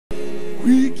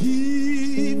We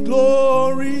give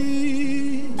glory.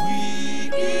 We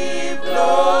give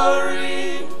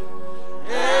glory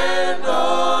and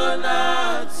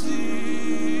honor to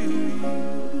you.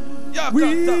 We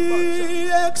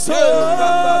exalt.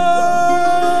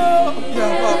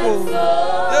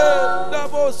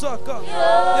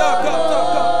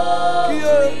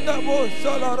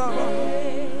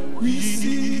 We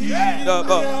see Yahweh.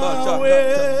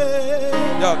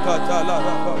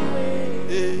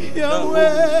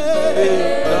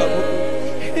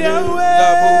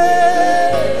 Yahweh.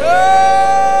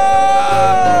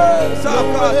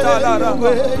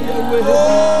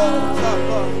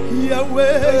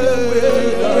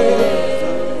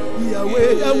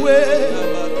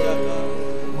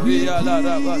 We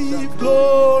give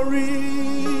glory.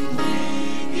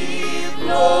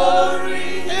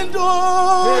 And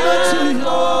honor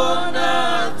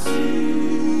to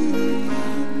you.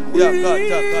 We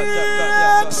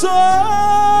exalt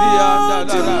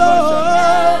the Lord.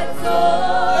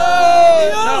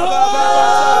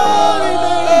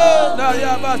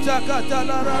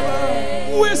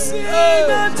 We sing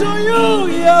unto you,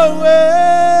 Yahweh.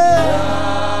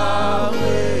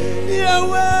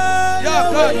 Yahweh.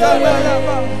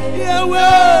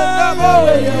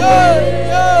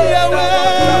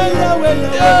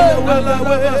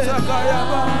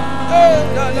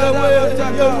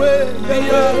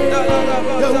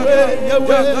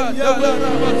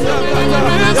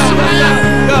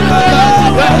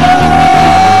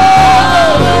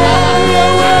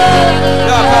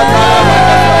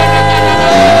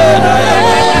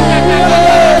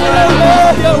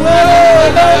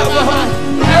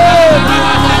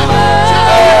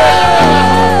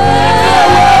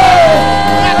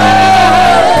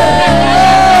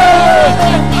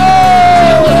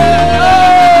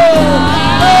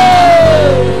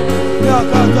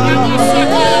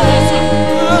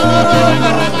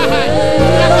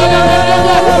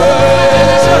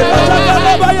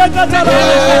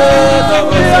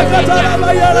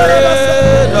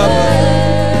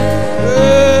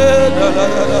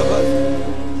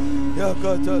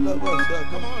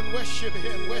 Come on, worship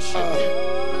him, worship him.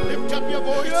 Lift up your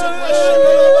voice and worship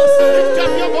him. Lift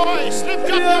up your voice, lift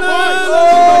up your voice.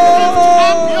 Lift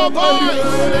up your voice.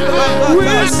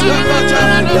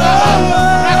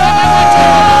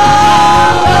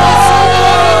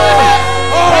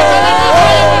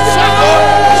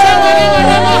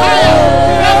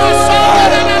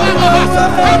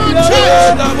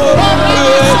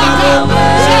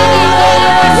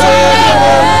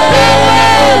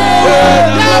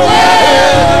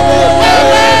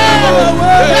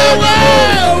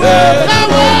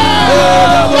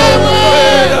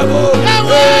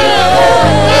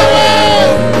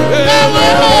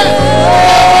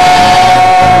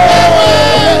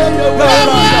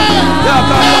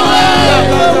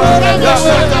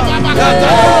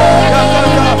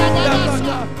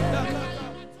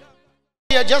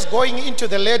 Just going into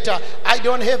the letter, I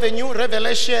don't have a new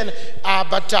revelation,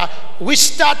 but we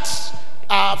start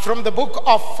from the book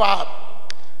of 1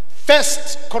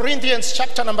 Corinthians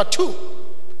chapter number 2.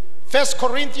 1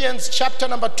 Corinthians chapter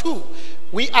number 2.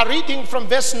 We are reading from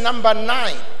verse number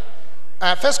 9.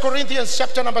 1 Corinthians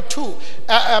chapter number 2.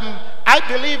 I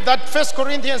believe that 1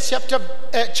 Corinthians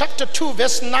chapter 2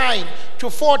 verse 9 to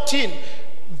 14,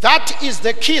 that is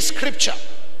the key scripture.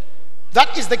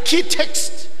 That is the key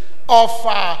text of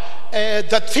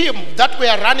the theme that we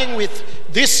are running with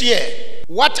this year.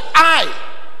 What eye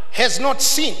has not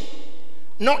seen,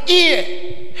 nor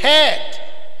ear heard,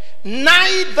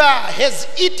 neither has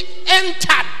it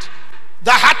entered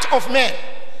the heart of man.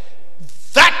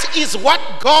 That is what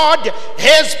God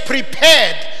has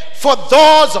prepared for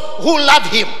those who love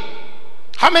him.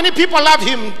 How many people love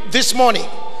him this morning?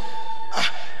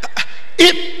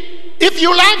 If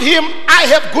you love him, I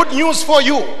have good news for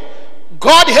you.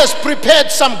 God has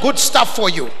prepared some good stuff for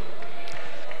you.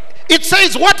 It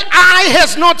says, what eye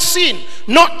has not seen,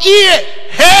 nor ear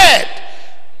heard,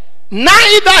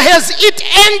 neither has it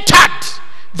entered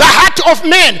the heart of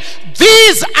man.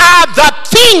 These are the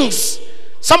things.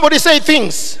 Somebody say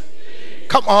things.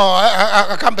 Come on,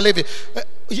 I can't believe it.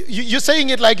 You're saying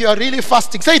it like you are really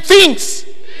fasting. Say things.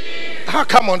 Oh,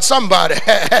 come on, somebody.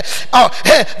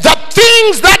 The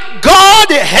things that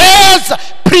God has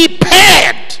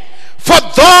prepared for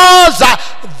those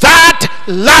that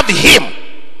love him.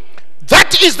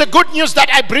 That is the good news that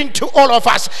I bring to all of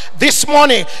us this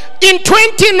morning. In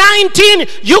 2019,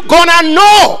 you're gonna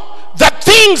know the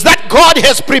things that God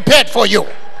has prepared for you.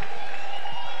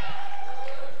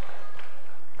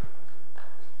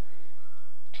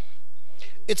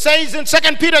 It says in 2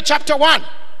 Peter chapter 1,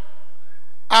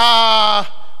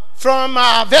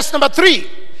 verse number 3.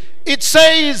 It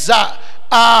says,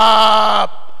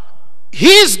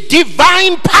 his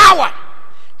divine power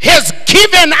has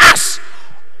given us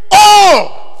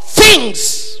all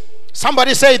things.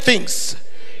 Somebody say things.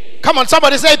 Come on,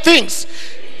 somebody say things.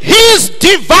 His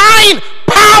divine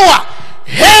power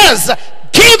has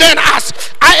given us.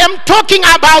 I am talking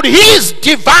about his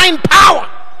divine power.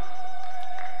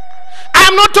 I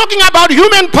am not talking about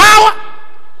human power.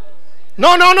 No.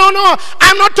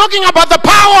 I'm not talking about the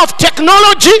power of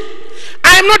technology.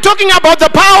 I am not talking about the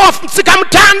power of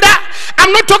Sikamtanda.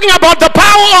 I'm not talking about the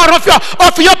power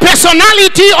of your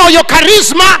personality or your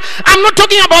charisma. I'm not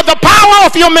talking about the power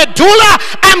of your medulla.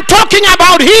 I'm talking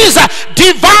about his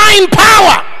divine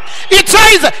power. It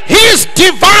says his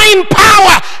divine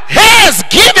power has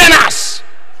given us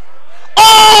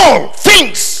all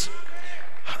things.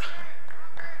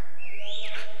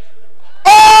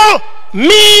 All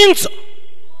means,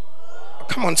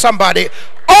 come on somebody,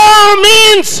 all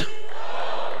means,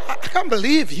 I can't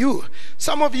believe you.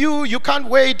 Some of you, you can't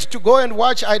wait to go and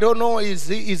watch, I don't know, is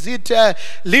it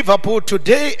Liverpool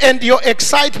today? And your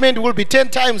excitement will be 10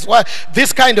 times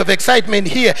this kind of excitement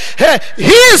here.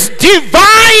 His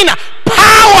divine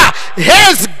power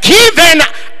has given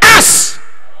us.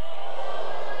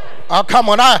 Oh, come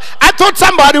on. I thought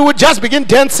somebody would just begin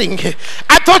dancing.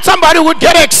 I thought somebody would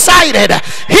get excited.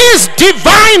 His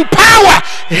divine power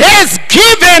has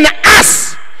given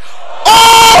us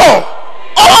all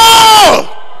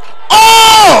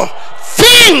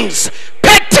things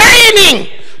pertaining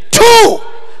to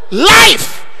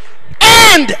life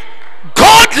and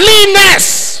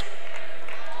godliness.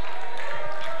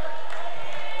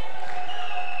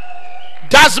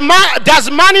 Does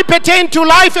money pertain to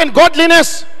life and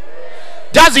godliness?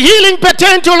 Does healing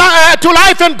pertain to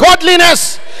life and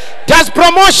godliness? Does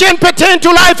promotion pertain to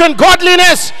life and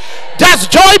godliness? Does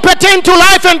joy pertain to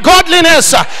life and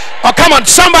godliness? Oh, come on,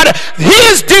 somebody.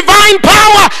 His divine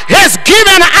power has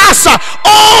given us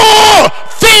all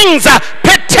things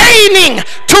pertaining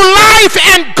to life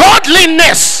and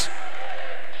godliness.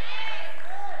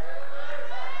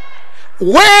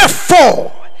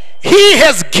 Wherefore, he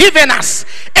has given us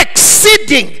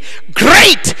exceeding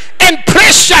great and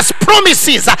precious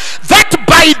promises, that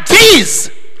by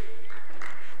these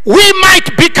we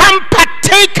might become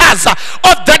partakers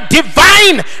of the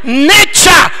divine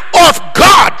nature of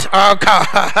God.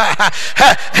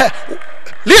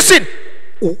 Listen,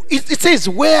 it says,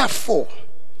 wherefore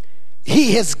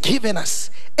he has given us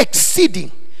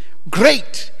exceeding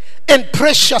great and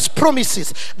precious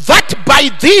promises, that by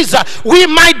these we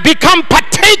might become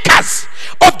partakers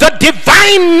of the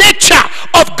divine nature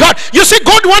of God. You see,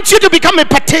 God wants you to become a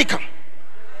partaker.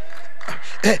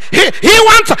 He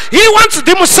wants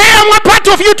the Musayama part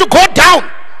of you to go down.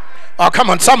 Oh, come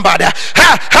on, somebody. He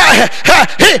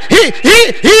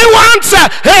wants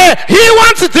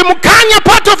the Mukanya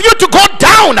part of you to go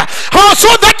down,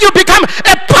 so that you become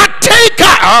a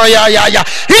partaker. Oh, yeah.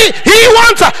 He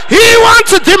wants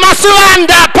the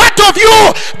Masulanda part of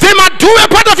you, the Madua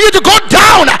part of you to go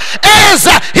down as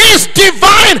his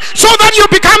divine, so that you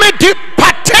become a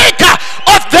partaker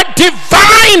of the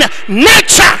divine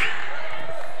nature.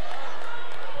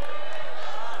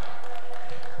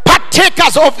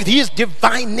 Partakers of his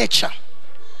divine nature.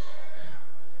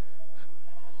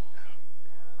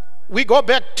 We go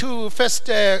back to 1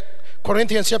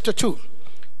 Corinthians chapter 2.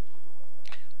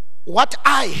 What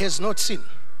eye has not seen,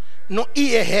 no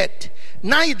ear heard,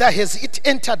 neither has it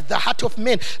entered the heart of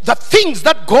man, the things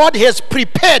that God has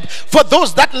prepared for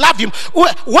those that love him.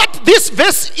 What this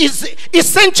verse is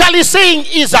essentially saying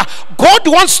is God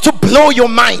wants to blow your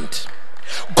mind.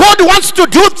 God wants to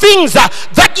do things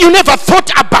that you never thought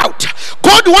about.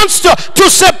 God wants to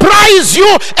surprise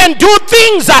you and do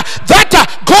things that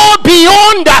go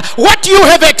beyond what you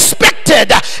have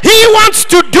expected. He wants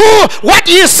to do what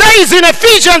he says in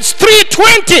Ephesians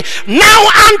 3:20. Now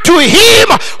unto him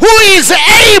who is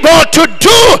able to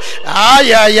do.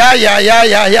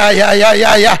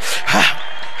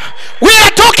 We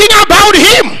are talking about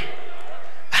him.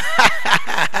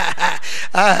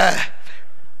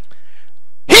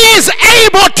 He is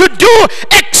able to do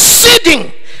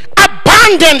exceeding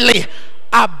abundantly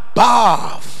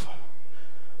above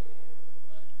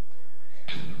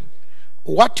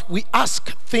what we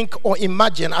ask, think, or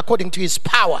imagine, according to his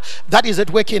power that is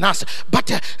at work in us.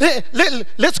 But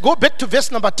let's go back to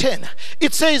verse number 10.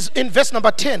 It says in verse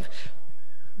number 10,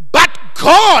 but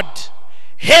God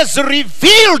has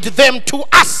revealed them to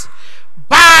us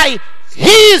by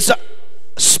his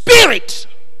Spirit.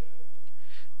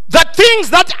 The things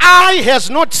that eye has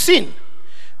not seen,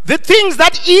 the things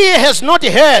that ear has not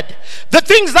heard, the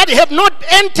things that have not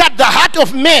entered the heart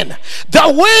of men, the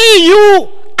way you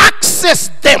access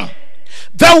them,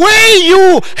 the way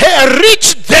you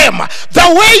reach them, the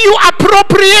way you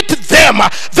appropriate them,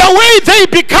 the way they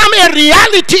become a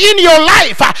reality in your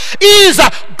life is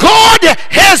God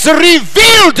has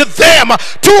revealed them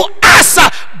to us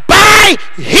by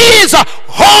His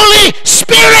Holy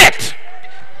Spirit.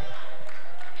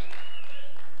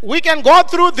 We can go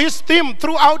through this theme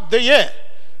throughout the year,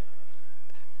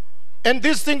 and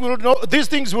these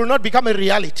things will not become a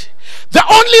reality. The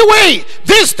only way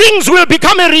these things will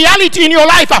become a reality in your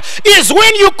life is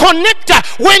when you connect,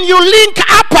 when you link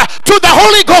up to the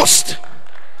Holy Ghost.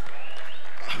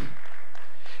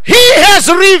 He has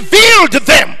revealed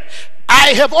them. I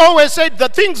have always said the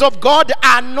things of God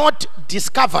are not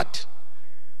discovered.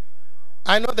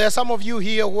 I know there are some of you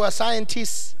here who are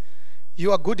scientists.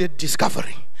 You are good at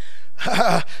discovering.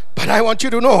 But I want you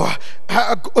to know,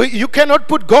 you cannot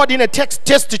put God in a test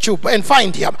tube and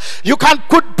find Him. You can't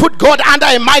put God under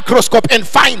a microscope and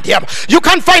find Him. You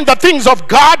can't find the things of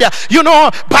God,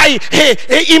 by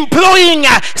employing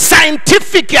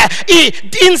scientific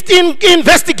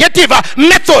investigative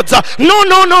methods.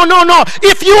 No.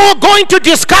 If you are going to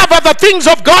discover the things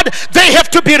of God, they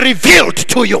have to be revealed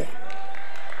to you.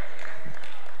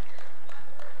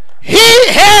 He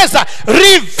has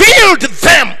revealed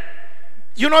them.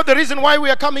 You know the reason why we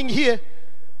are coming here?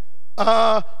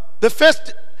 The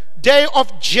first day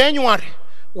of January,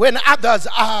 when others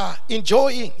are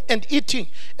enjoying and eating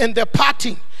and they're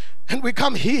partying, and we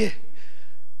come here,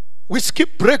 we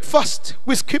skip breakfast,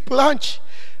 we skip lunch,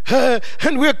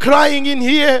 and we're crying in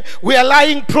here, we are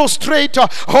lying prostrate or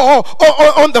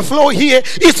on the floor here.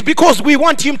 It's because we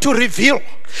want Him to reveal.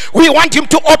 We want Him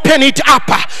to open it up.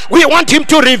 We want Him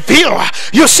to reveal.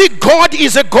 You see, God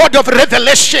is a God of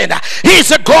revelation. He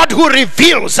is a God who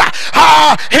reveals.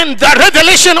 And the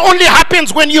revelation only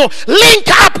happens when you link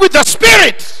up with the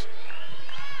Spirit.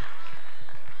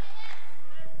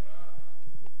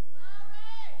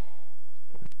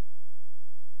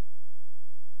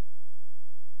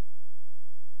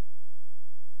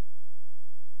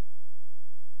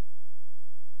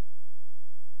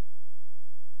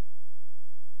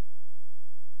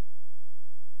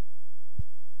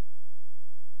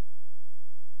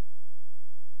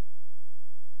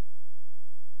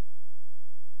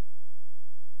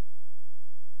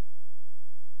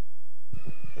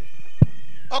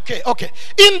 Okay.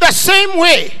 In the same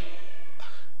way,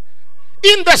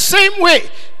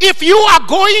 if you are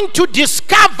going to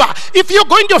discover, if you're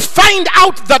going to find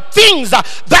out the things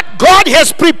that God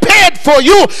has prepared for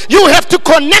you, you have to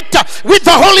connect with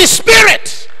the Holy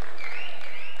Spirit.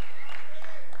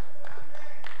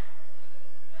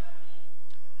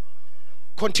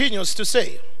 Continues to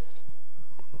say,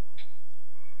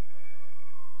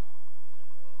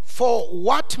 for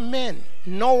what man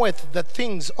knoweth the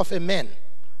things of a man?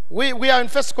 We are in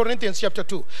 1 Corinthians chapter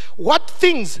 2.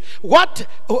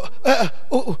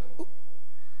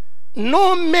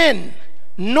 No man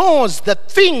knows the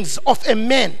things of a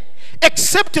man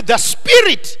except the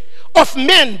spirit of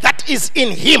man that is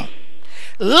in him.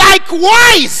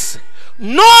 Likewise,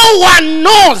 no one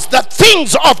knows the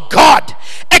things of God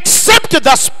except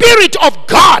the Spirit of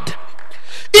God.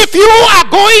 If you are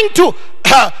going to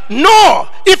know,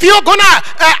 if you're going to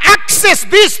access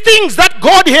these things that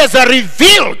God has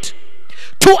revealed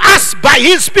to us by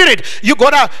His Spirit, you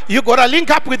gotta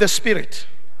link up with the Spirit.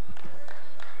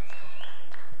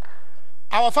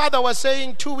 Our father was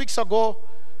saying 2 weeks ago,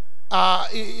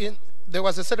 there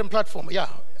was a certain platform. Yeah,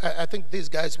 I think these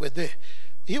guys were there.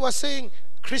 He was saying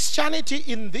Christianity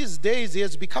in these days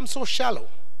has become so shallow.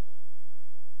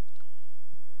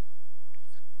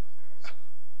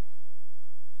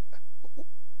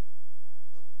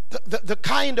 The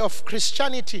kind of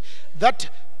Christianity that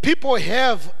people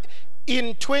have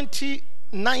in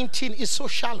 2019 is so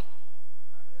shallow.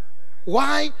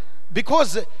 Why?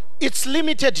 Because it's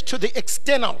limited to the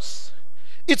externals.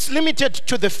 It's limited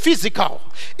to the physical.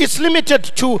 It's limited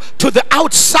to the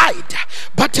outside.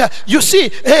 But you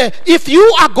see, if you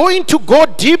are going to go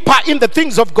deeper in the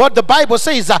things of God, the Bible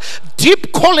says,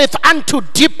 deep calleth unto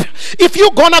deep. If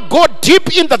you're going to go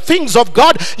deep in the things of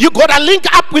God, you got to link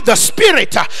up with the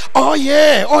Spirit. Oh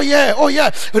yeah.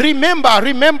 Remember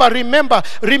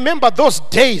those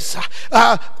days.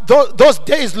 Those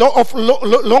days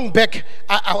long back.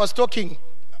 I was talking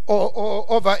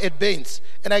over at Baines,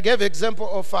 and I gave an example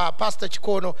of Pastor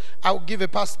Chikono. I will give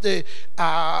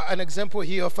an example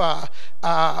here of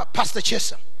Pastor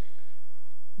Chesa.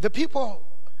 The people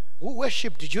who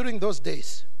worshipped during those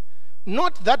days,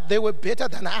 not that they were better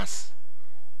than us.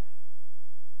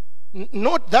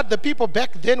 Not that the people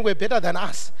back then were better than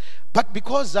us, but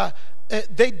because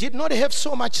they did not have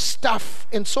so much stuff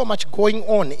and so much going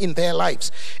on in their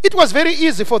lives. It was very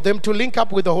easy for them to link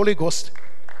up with the Holy Ghost.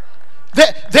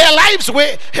 Their lives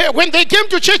were, when they came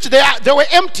to church, they were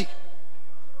empty.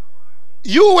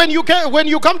 When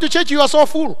you come to church, you are so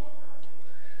full.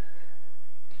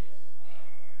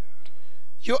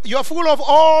 You are full of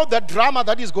all the drama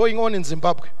that is going on in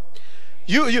Zimbabwe.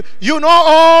 You know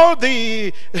all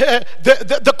the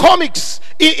comics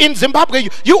in Zimbabwe.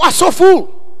 You are so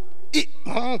full.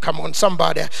 Come on,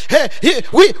 somebody.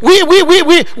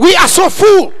 We are so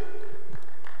full.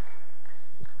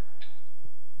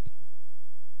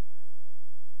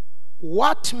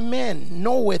 What man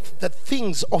knoweth the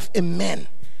things of a man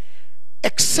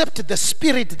except the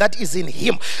spirit that is in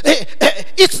him?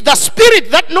 It's the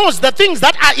spirit that knows the things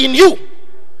that are in you.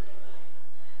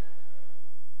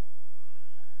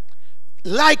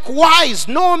 Likewise,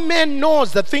 no man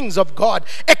knows the things of God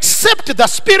except the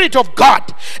Spirit of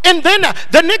God. And then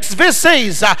the next verse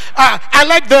says, I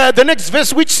like the next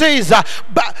verse which says,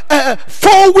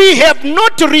 for we have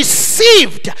not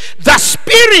received the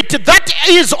Spirit that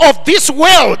is of this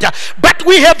world, but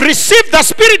we have received the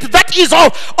Spirit that is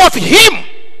of Him,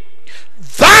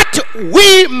 that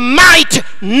we might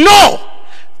know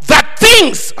the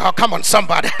things. Oh, come on,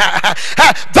 somebody.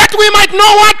 That we might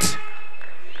know what?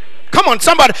 Come on,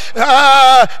 somebody.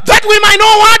 That we might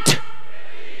know what?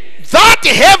 That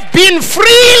have been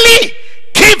freely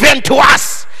given to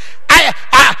us.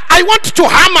 I want to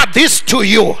hammer this to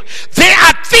you. There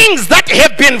are things that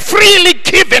have been freely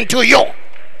given to you.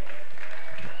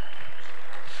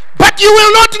 But you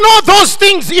will not know those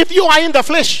things if you are in the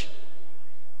flesh.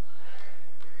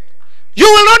 You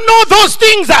will not know those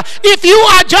things if you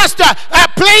are just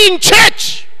playing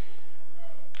church.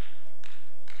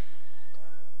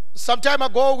 Some time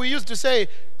ago, we used to say,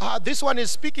 this one is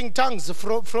speaking tongues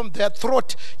from their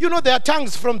throat. You know, there are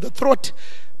tongues from the throat.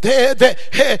 Then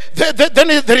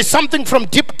there is something from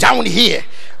deep down here.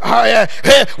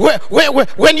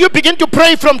 When you begin to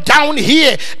pray from down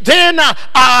here, then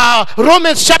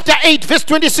Romans chapter 8 verse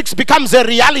 26 becomes a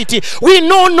reality. We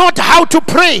know not how to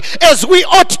pray as we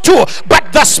ought to,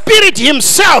 but the Spirit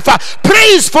Himself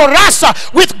prays for us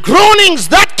with groanings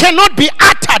that cannot be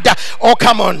uttered. Oh,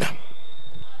 come on.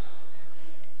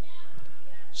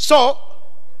 So,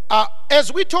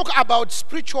 as we talk about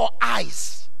spiritual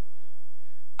eyes,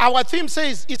 our theme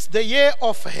says it's the year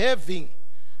of having,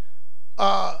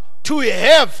 to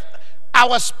have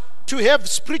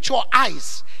spiritual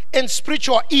eyes and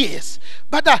spiritual ears.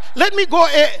 But let me go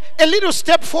a little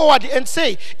step forward and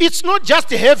say, it's not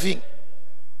just having.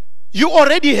 You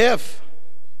already have.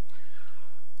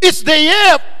 It's the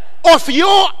year of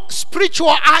your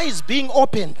spiritual eyes being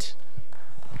opened.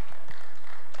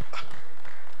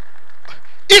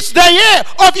 It's the year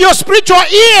of your spiritual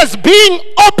ears being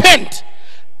opened.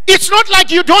 It's not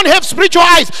like you don't have spiritual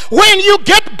eyes. When you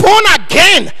get born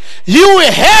again, you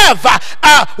have,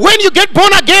 when you get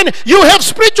born again, you have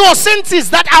spiritual senses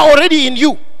that are already in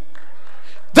you.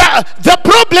 The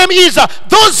problem is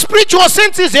those spiritual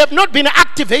senses have not been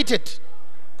activated.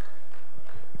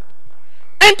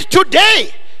 And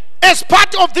today, as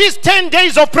part of these 10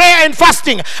 days of prayer and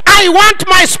fasting, I want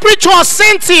my spiritual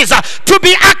senses to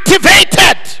be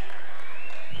activated.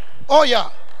 Oh yeah.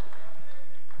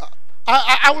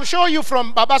 I will show you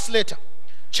from Baba's letter.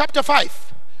 Chapter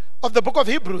 5 of the book of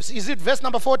Hebrews. Is it verse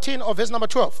number 14 or verse number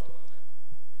 12?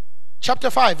 Chapter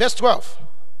 5, verse 12.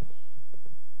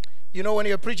 You know, when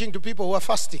you're preaching to people who are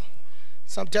fasting,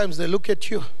 sometimes they look at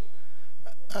you,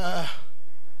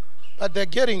 but they're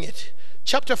getting it.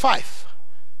 Chapter 5.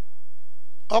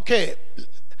 Okay.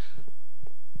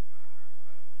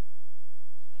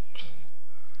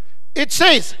 It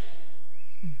says,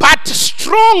 but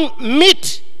strong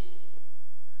meat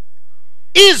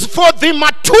is for the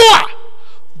mature,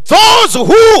 those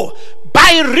who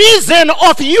by reason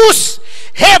of use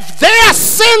have their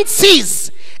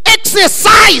senses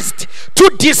exercised to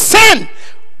discern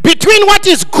between what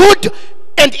is good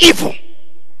and evil.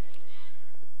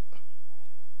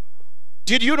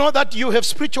 Did you know that you have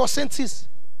spiritual senses?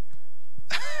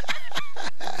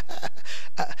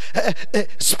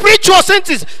 Spiritual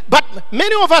senses. But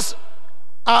many of us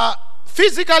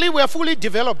physically we are fully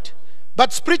developed,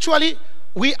 but spiritually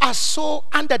we are so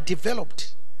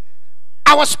underdeveloped.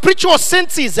 Our spiritual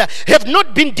senses have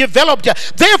not been developed.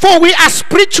 Therefore we are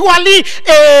spiritually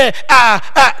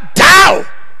dull.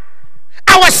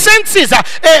 Our senses,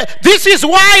 this is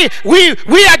why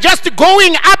we are just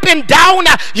going up and down.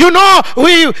 You know,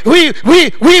 we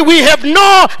have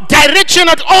no direction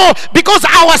at all, because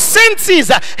our senses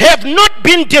have not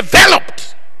been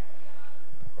developed.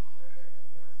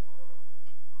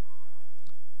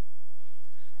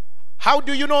 How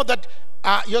do you know that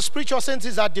your spiritual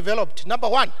senses are developed? Number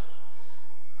one,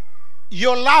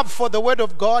 your love for the Word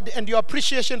of God and your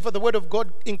appreciation for the Word of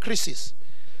God increases.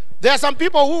 There are some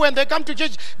people who, when they come to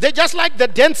church, they just like the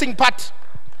dancing part.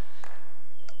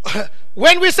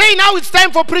 When we say now it's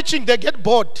time for preaching, they get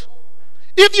bored.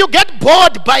 If you get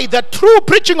bored by the true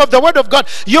preaching of the Word of God,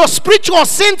 your spiritual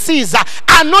senses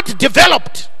are not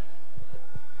developed.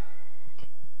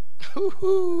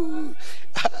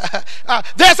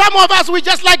 There are some of us, we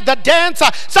just like the dance.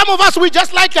 Some of us, we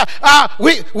just like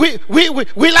we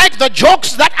like the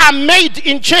jokes that are made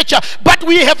in church, but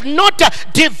we have not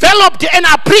developed an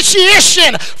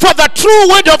appreciation for the true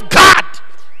Word of God.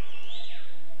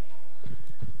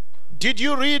 Did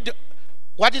you read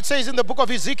what it says in the book of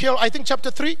Ezekiel? I think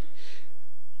chapter 3.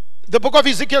 The book of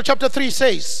Ezekiel chapter 3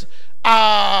 says,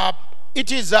 it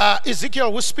is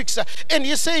Ezekiel who speaks, and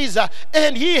he says,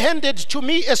 and he handed to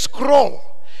me a scroll,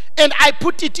 and I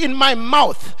put it in my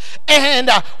mouth, and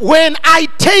when I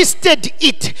tasted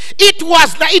it, it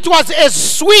was as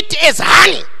sweet as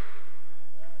honey.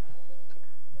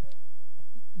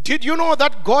 Did you know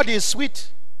that God is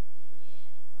sweet?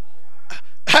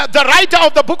 The writer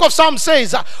of the book of Psalms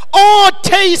says, oh,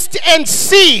 taste and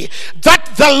see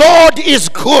that the Lord is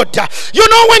good. You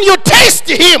know, when you taste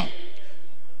Him,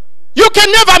 you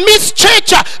can never miss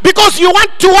church because you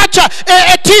want to watch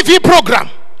a TV program.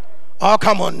 Oh,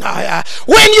 come on now.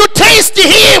 When you taste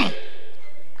Him,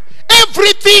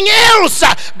 everything else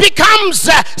becomes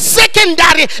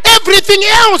secondary. Everything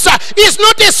else is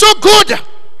not so good.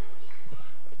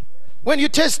 When you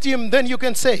taste Him, then you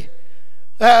can say,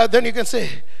 when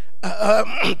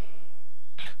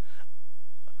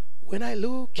I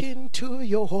look into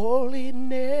your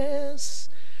holiness,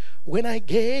 when I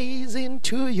gaze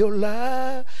into your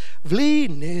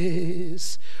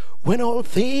loveliness, when all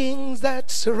things that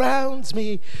surrounds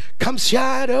me come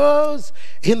shadows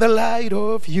in the light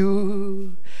of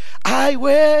you, I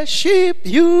worship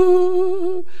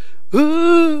you.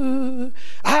 Ooh,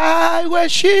 I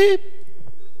worship.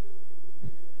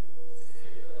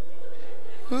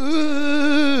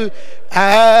 Ooh,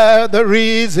 the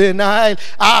reason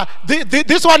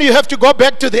this one you have to go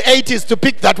back to the 80s to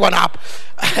pick that one up.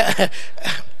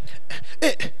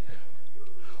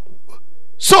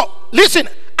 So listen,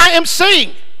 I am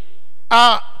saying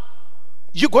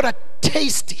you gotta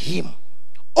taste Him.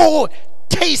 Oh,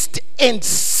 taste and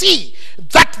see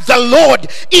that the Lord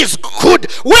is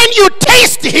good. When you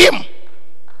taste Him,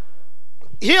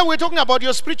 here we're talking about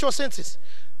your spiritual senses.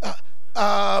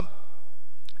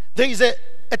 There is a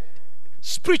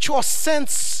spiritual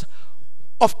sense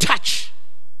of touch.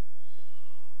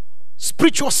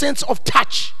 Spiritual sense of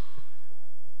touch.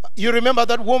 You remember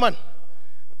that woman?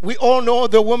 We all know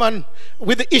the woman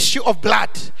with the issue of blood.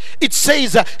 It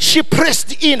says she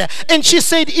pressed in and she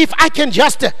said, if I can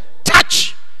just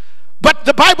touch. But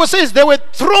the Bible says there were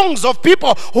throngs of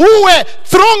people who were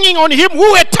thronging on Him,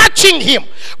 who were touching Him.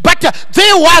 But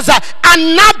there was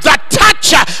another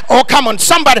touch. Oh, come on,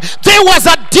 somebody. There was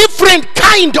a different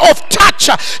kind of touch.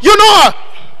 You know,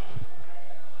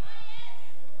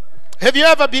 have you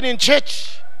ever been in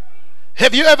church?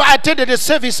 Have you ever attended a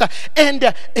service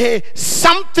and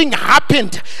something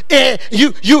happened?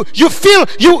 You feel,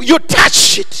 you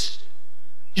touch it.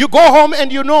 You go home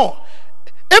and you know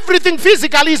everything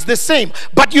physically is the same,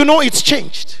 but you know it's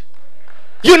changed.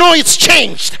 You know it's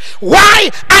changed. Why?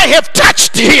 I have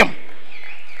touched Him.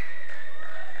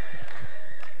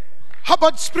 How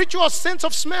about spiritual sense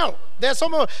of smell? There's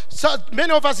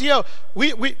many of us here,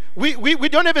 we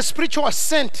don't have a spiritual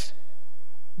scent.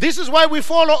 This is why we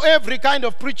follow every kind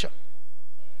of preacher.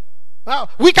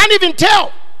 We can't even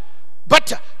tell.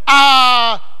 But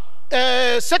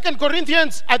 2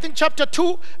 Corinthians, I think chapter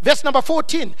 2, verse number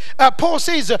 14, Paul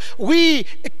says, we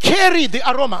carry the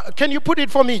aroma. Can you put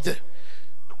it for me?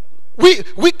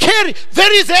 We carry,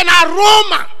 there is an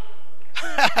aroma.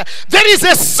 There is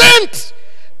a scent.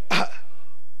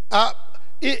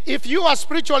 If you are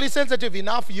spiritually sensitive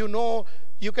enough, you know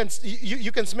you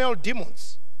can smell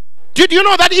demons. Did you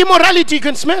know that immorality, you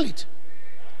can smell it?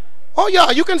 Oh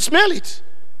yeah, you can smell it.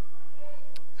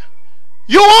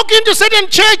 You walk into certain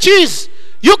churches,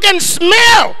 you can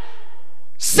smell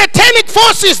satanic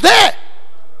forces there.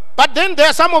 But then there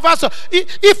are some of us,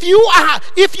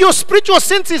 if your spiritual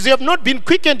senses have not been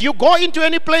quickened, you go into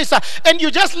any place and you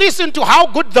just listen to how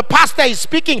good the pastor is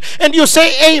speaking and you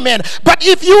say amen. But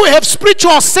if you have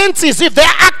spiritual senses, if they're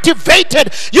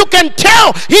activated, you can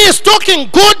tell he is talking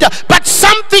good, but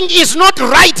something is not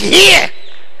right here.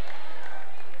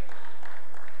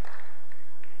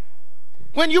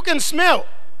 When you can smell,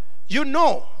 you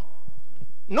know,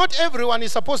 not everyone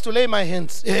is supposed to lay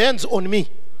hands on me.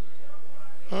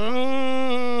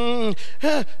 You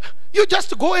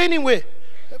just go anywhere.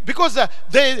 Because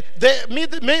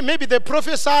maybe they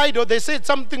prophesied or they said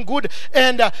something good,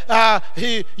 and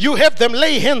you have them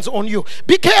lay hands on you.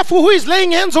 Be careful who is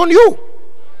laying hands on you.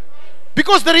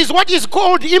 Because there is what is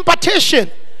called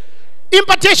impartation.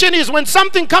 Impartation is when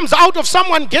something comes out of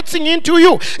someone getting into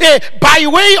you by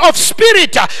way of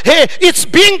spirit. It's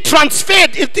being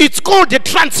transferred. It's called the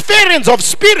transference of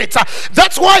spirits.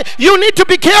 That's why you need to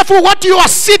be careful what you are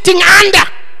sitting under.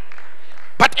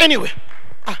 But anyway,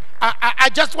 I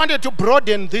just wanted to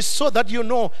broaden this so that you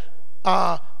know,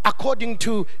 according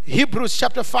to Hebrews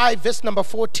chapter 5, verse number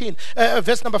 14,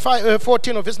 verse number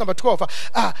 14 or verse number 12,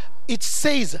 it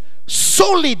says,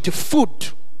 solid food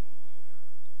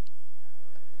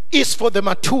is for the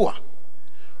mature.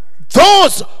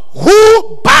 Those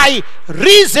who by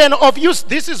reason of use,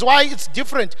 this is why it's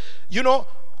different. You know,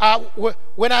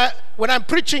 when I'm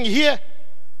preaching here,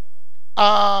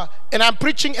 and I'm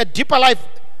preaching a deeper life,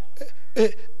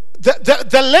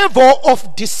 the level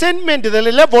of discernment, the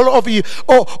level of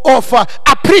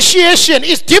appreciation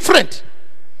is different.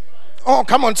 Oh,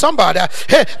 come on, somebody.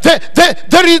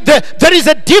 There is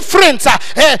a difference.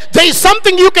 There is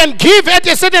something you can give at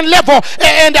a certain level,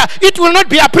 and it will not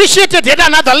be appreciated at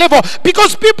another level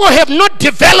because people have not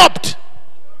developed.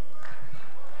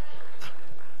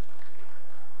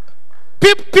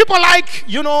 People like,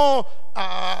 you know,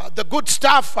 the good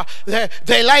stuff.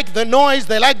 They like the noise.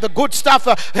 They like the good stuff.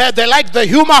 They like the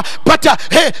humor. But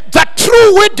the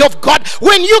true word of God,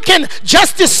 when you can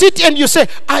just sit and you say,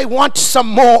 I want some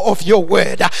more of your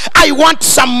word. I want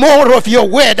some more of your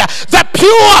word. The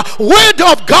pure word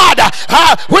of God.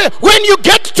 When you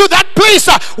get to that place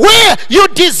where you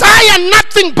desire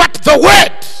nothing but the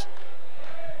word.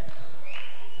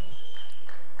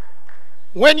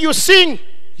 When you sing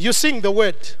the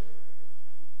word.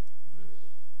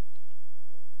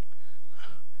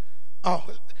 Oh,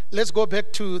 let's go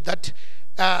back to that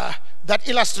that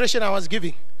illustration I was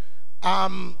giving.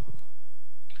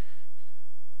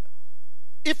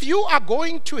 If you are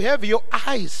going to have your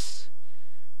eyes,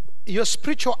 your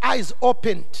spiritual eyes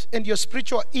opened and your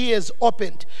spiritual ears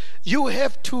opened, you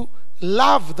have to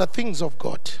love the things of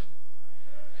God.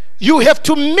 You have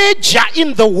to major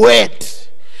in the word.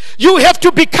 You have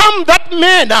to become that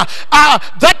man, the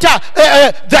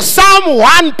Psalm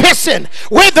 1 person,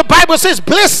 where the Bible says,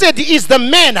 blessed is the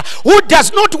man who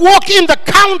does not walk in the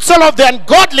counsel of the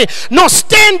ungodly, nor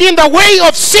stand in the way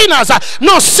of sinners,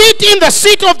 nor sit in the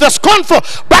seat of the scornful,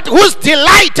 but whose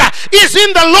delight is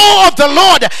in the law of the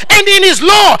Lord, and in his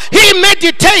law he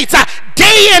meditates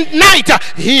day and night.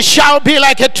 He shall be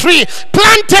like a tree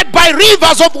planted by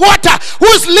rivers of water,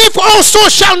 whose leaf also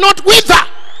shall not wither.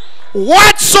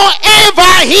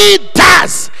 Whatsoever he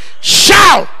does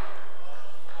shall.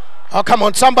 Oh, come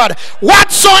on, somebody.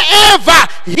 Whatsoever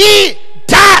he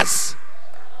does.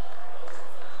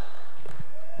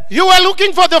 You were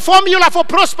looking for the formula for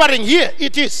prospering. Here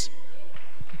it is.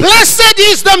 Blessed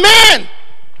is the man.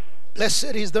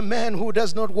 Blessed is the man who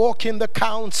does not walk in the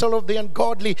counsel of the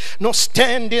ungodly, nor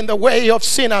stand in the way of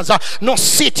sinners, nor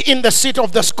sit in the seat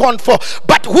of the scornful,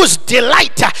 but whose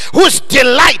delight,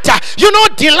 you know,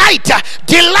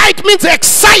 delight means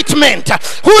excitement.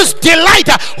 Whose delight,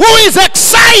 who is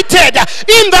excited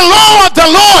in the law of the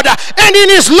Lord, and in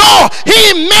his law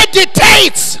he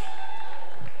meditates.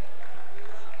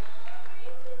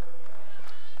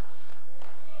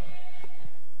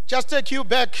 Just take you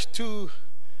back to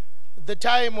the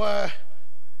time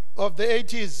of the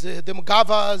 80s, the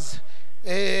Mugavas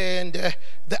and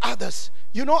the others.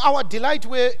 You know, our delight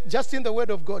were just in the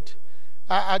word of God.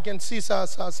 I can see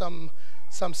some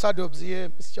sadobs here,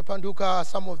 Mr. Panduka,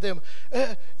 some of them.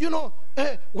 You know,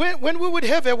 when we would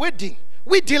have a wedding,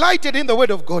 we delighted in the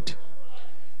word of God.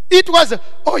 It was,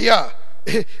 oh yeah,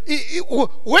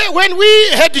 when we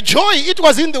had joy, it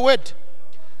was in the word.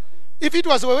 If it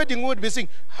was a wedding, we would be singing,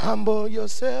 humble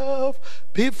yourself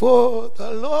before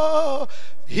the Lord,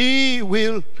 he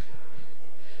will.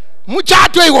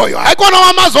 Muchato iwoyo, aikona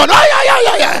Amazon.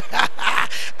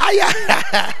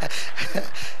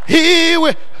 He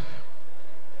will.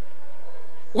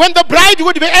 When the bride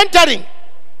would be entering,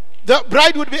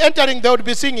 they would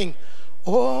be singing,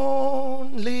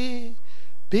 only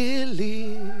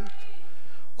believe,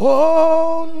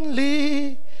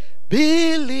 only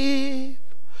believe.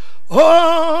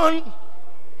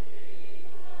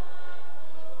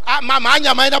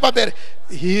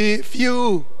 If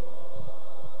you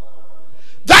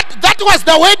that was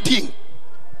the wedding.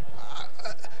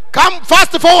 Come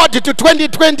fast forward to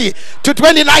 2020 to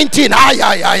 2019.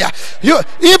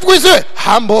 If we say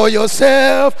humble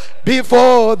yourself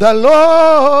before the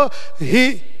Lord,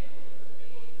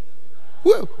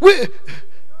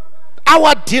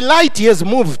 our delight has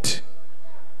moved.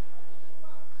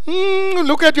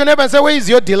 Look at your neighbor and say, where is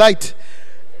your delight?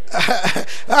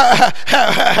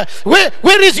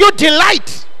 Where is your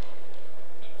delight?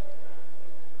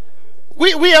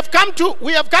 We have come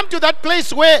to that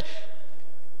place where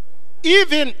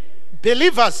even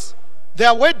believers,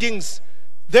 their weddings,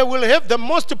 they will have the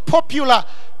most popular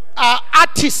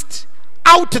artist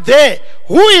out there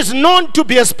who is known to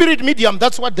be a spirit medium.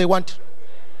 That's what they want.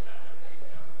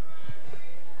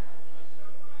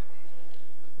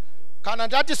 Kana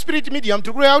ndati spirit medium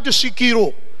tukure out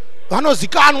shikiro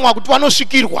vanozikanwa kuti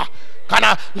vanoshikirwa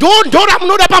kana ndora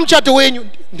munoda pamuchato wenyu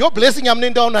ndio blessing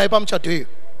yamunenda nayo pamuchato iyo.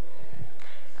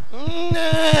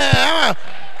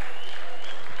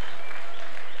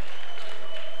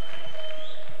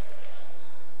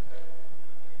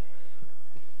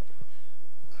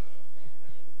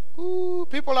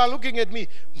 People are looking at me,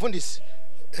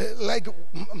 like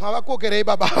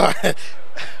baba.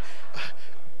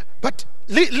 But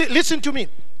listen to me.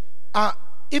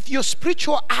 If your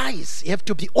spiritual eyes have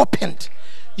to be opened,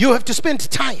 you have to spend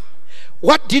time.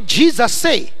 What did Jesus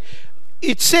say?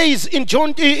 It says in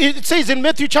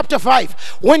Matthew chapter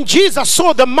 5, when Jesus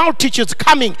saw the multitudes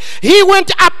coming, he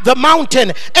went up the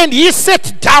mountain and he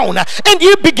sat down and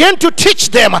he began to teach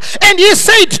them, and he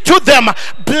said to them,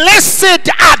 blessed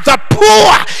are the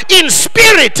poor in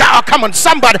spirit. Oh, come on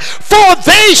somebody, for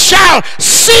they shall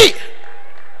see.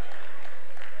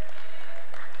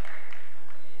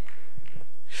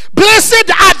 Blessed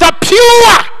are the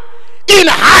pure in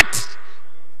heart.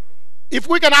 If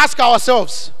we can ask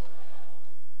ourselves,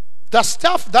 the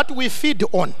stuff that we feed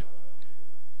on,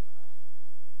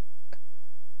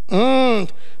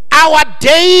 our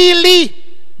daily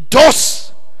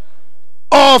dose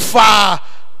of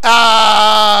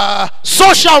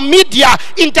social media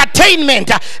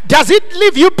entertainment, does it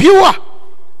leave you pure?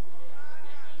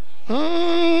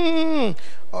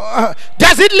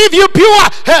 Does it leave you pure?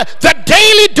 The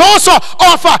daily dose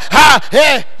of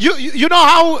you know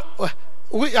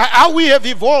how we have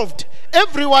evolved.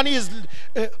 Everyone is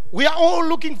we are all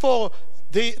looking for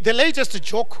the latest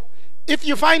joke. If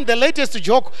you find the latest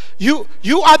joke, you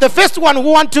are the first one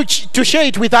who want to share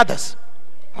it with others.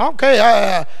 Okay,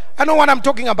 I know what I'm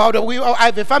talking about. I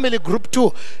have a family group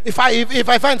too. If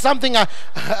I find something,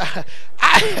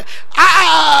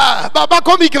 Baba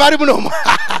comic very muno.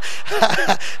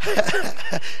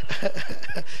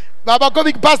 Baba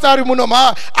comic pastor muno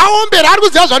ma. Aombe raru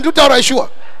zazo antu tara sure.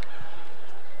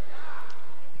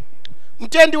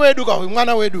 Mtendi wedu ka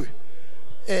mwana wedu.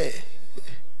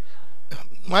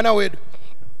 Mwana wedu.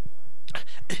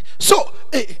 So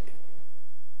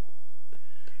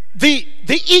the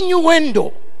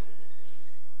innuendo,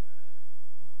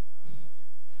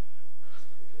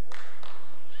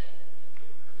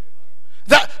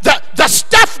 the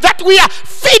stuff that we are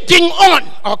feeding on,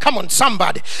 oh come on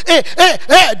somebody,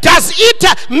 does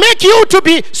it make you to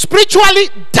be spiritually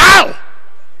dull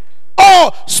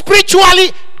or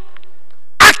spiritually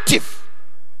active?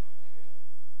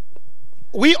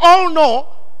 We all know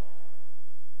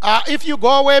if you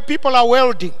go where people are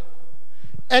welding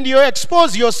and you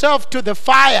expose yourself to the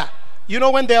fire, you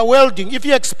know, when they are welding, if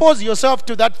you expose yourself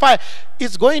to that fire,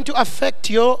 it's going to affect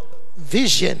your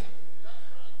vision.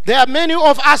 There are many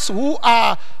of us who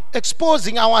are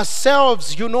exposing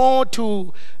ourselves, you know,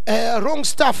 to wrong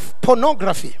stuff,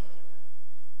 pornography.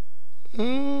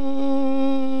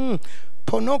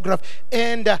 Pornography.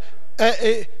 And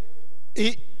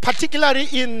particularly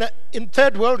in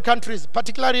third world countries,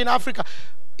 particularly in Africa,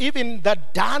 even the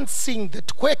dancing, the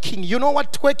twerking. You know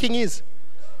what twerking is?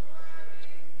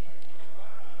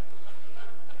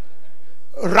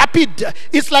 Rapid.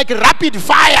 It's like rapid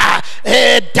fire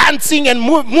dancing and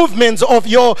movements of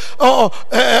your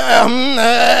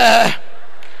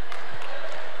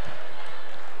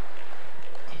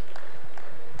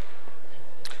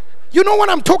you know what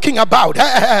I'm talking about.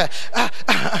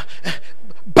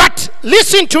 But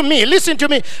listen to me.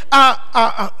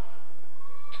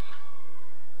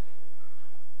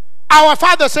 Our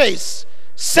Father says,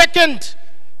 2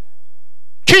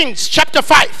 Kings chapter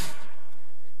 5.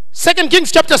 2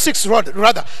 Kings chapter 6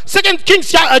 rather. 2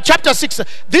 Kings chapter 6.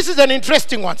 This is an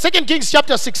interesting one. 2 Kings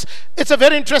chapter 6. It's a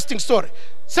very interesting story.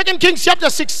 2 Kings chapter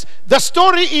 6. The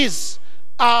story is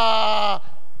the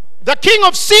king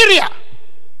of Syria.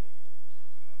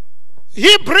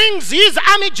 He brings his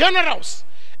army generals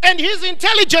and his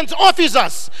intelligence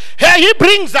officers. He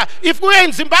brings, if we were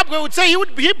in Zimbabwe, we would say he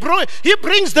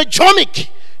brings the Jomik.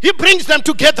 He brings them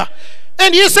together.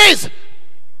 And he says,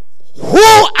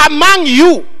 who among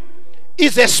you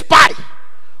is a spy?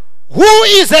 Who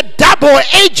is a double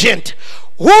agent?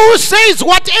 who says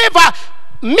whatever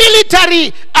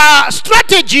military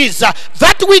strategies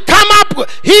that we come up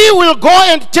with, he will go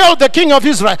and tell the king of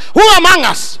Israel, who among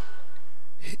us?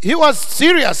 He was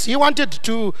serious. He wanted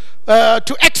to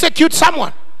execute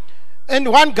someone. And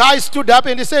one guy stood up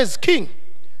and he says, King,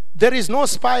 there is no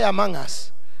spy among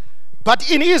us.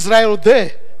 But in Israel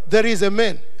there is a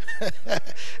man.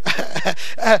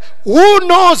 Who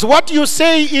knows what you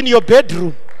say in your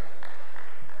bedroom?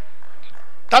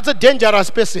 That's a dangerous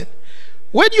person.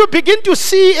 When you begin to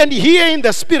see and hear in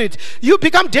the spirit, you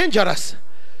become dangerous.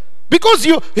 Because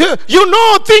you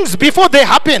know things before they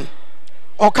happen.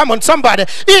 Oh, come on, somebody.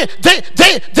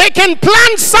 They can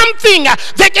plan something.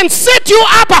 They can set you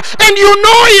up and you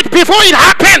know it before it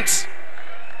happens.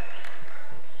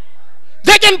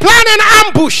 They can plan an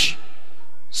ambush.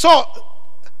 So,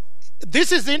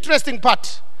 this is the interesting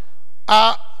part.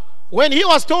 When he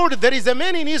was told there is a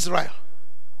man in Israel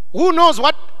who knows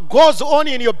what goes on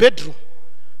in your bedroom,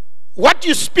 what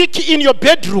you speak in your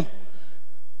bedroom,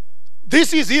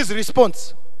 this is his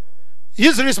response.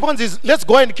 His response is, let's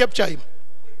go and capture him.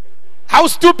 How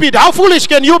stupid, how foolish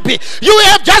can you be? You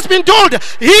have just been told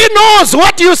he knows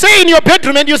what you say in your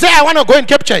bedroom and you say, I want to go and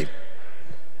capture him.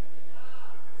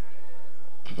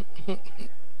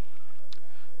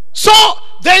 So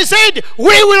they said,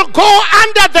 we will go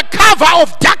under the cover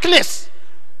of darkness,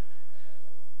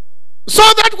 so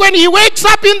that when he wakes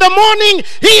up in the morning,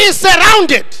 he is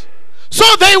surrounded. So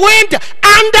they went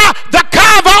under the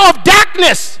cover of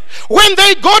darkness. When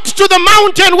they got to the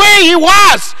mountain where he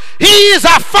was, he is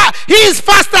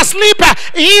fast asleep.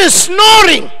 He is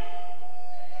snoring.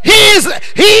 He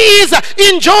is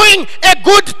enjoying a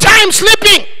good time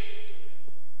sleeping.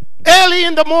 Early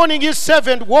in the morning, his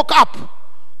servant woke up,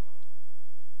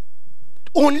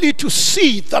 only to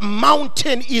see the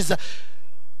mountain is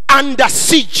under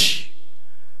siege.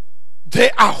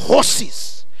 There are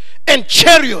horses and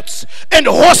chariots and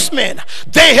horsemen.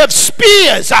 They have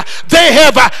spears. They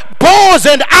have bows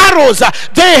and arrows.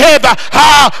 They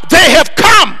have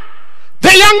come.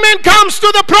 The young man comes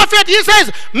to the prophet. He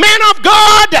says, man of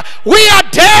God, we are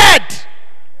dead.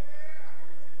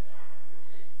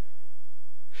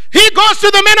 He goes to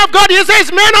the man of God. He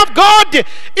says, man of God,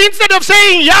 instead of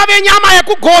saying yave nyama ya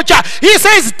kugocha, he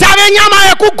says tave nyama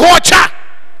ya kugocha.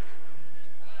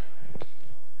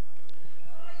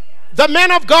 The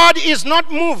man of God is not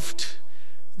moved.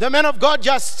 The man of God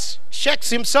just shakes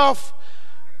himself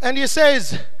and he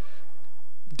says,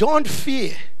 don't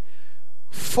fear,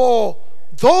 for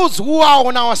those who are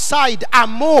on our side are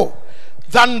more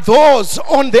than those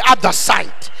on the other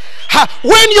side.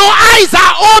 When your eyes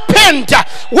are opened,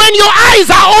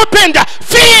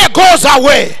 fear goes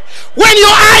away. When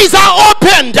your eyes are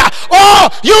opened, oh,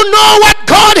 you know what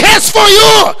God has for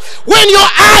you. When your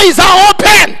eyes are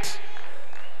opened.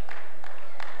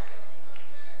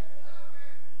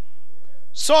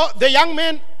 So the young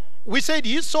man, we said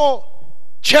he saw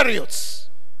chariots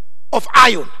of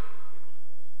iron.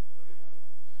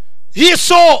 He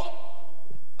saw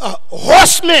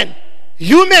horsemen,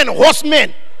 human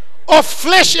horsemen of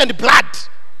flesh and blood.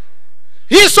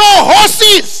 He saw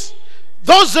horses,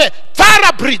 those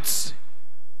thoroughbreds.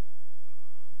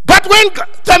 But when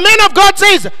the man of God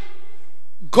says,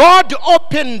 God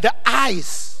opened the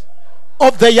eyes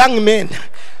of the young man.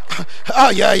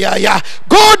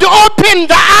 God opened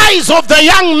the eyes of the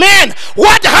young man.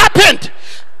 What happened?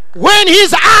 When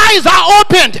his eyes are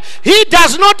opened, he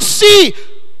does not see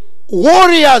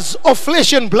warriors of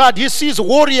flesh and blood. He sees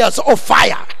warriors of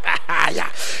fire.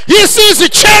 He sees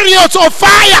chariots of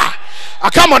fire.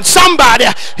 Come on, somebody.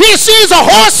 He sees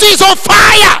horses of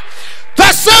fire.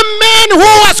 The same man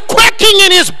who was quaking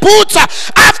in his boots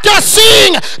after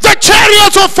seeing the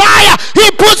chariots of fire, he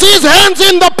puts his hands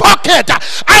in the pocket.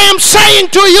 I am saying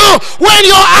to you, when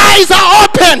your eyes are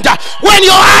opened,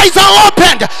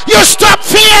 you stop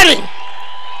fearing.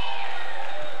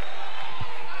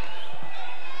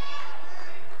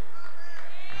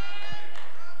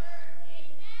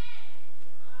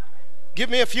 Give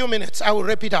me a few minutes, I will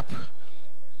wrap it up.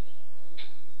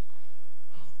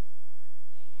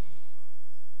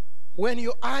 When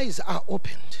your eyes are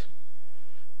opened,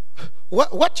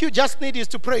 what you just need is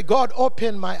to pray, God,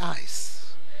 open my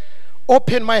eyes.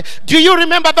 Open my... Do you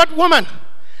remember that woman?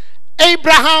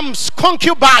 Abraham's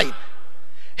concubine.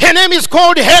 Her name is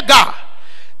called Hagar.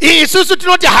 It's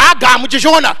not Hagar,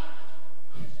 Mujishona.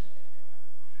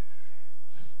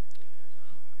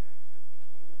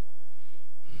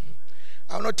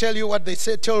 I will not tell you what they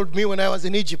told me when I was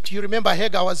in Egypt. You remember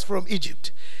Hagar was from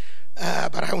Egypt.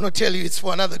 But I will not tell you, it's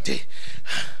for another day.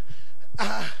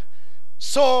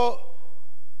 So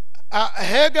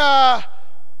Hagar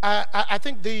I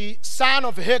think the son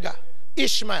of Hagar,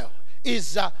 Ishmael,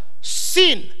 is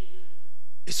seen,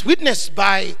 is witnessed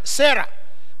by Sarah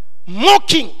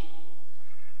mocking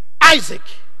Isaac.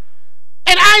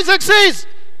 And Isaac says,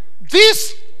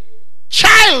 this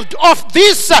child of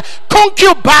this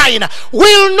concubine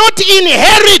will not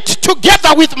inherit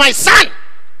together with my son.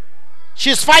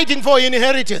 She's fighting for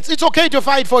inheritance. It's okay to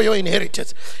fight for your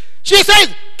inheritance. She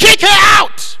says, kick her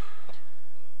out.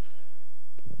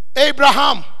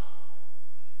 Abraham,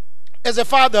 as a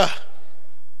father,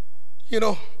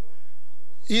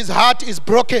 his heart is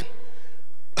broken.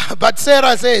 But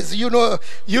Sarah says, you know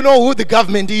who the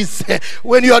government is.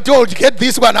 When you are told, get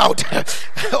this one out.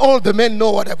 All the men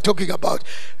know what I'm talking about.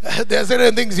 There are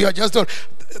certain things you are just told.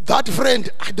 That friend,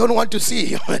 I don't want to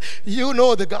see. You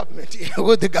know the government,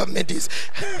 who the government is.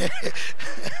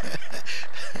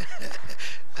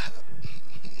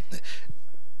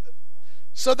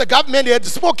 So the government had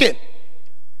spoken.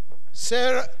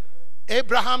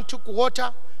 Abraham took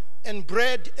water and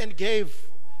bread and gave.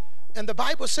 And the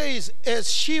Bible says,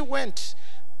 as she went,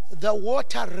 the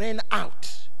water ran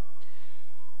out.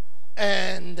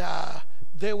 And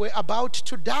they were about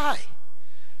to die.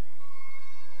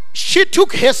 She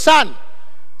took her son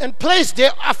and placed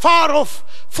him afar off.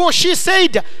 For she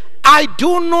said, I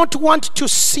do not want to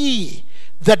see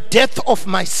the death of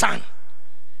my son.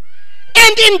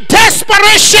 And in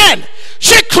desperation,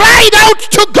 she cried out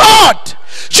to God.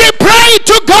 She prayed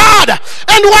to God.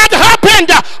 And what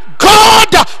happened?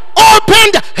 God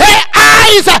opened her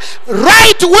eyes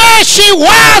right where she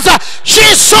was. She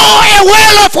saw a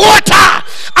well of water.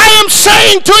 I am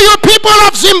saying to you, people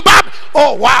of Zimbabwe,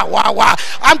 oh, wow.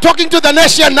 I'm talking to the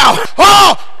nation now.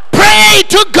 Oh, pray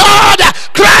to God,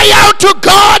 cry out to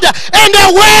God, and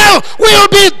a well will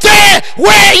be there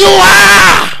where you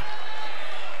are.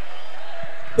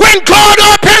 When God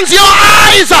opens your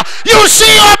eyes, you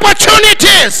see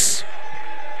opportunities.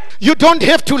 You don't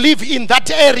have to live in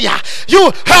that area.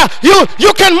 You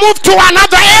can move to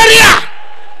another area.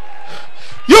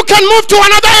 You can move to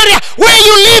another area where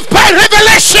you live by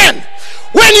revelation.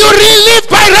 When you live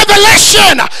by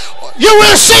revelation, you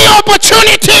will see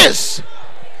opportunities.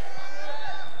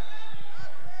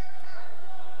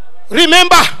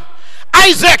 Remember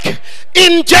Isaac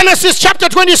in Genesis chapter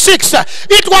 26.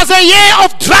 It was a year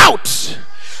of drought.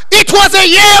 It was a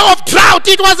year of drought.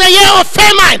 It was a year of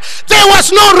famine. There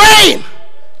was no rain.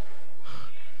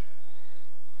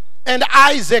 And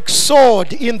Isaac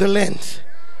sowed in the land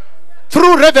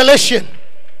through revelation.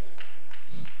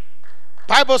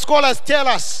 Bible scholars tell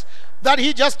us that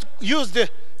he just used the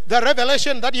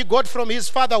revelation that he got from his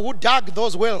father who dug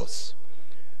those wells.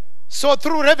 So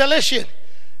through revelation,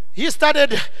 he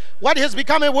started what has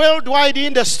become a worldwide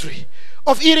industry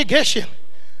of irrigation.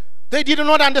 They did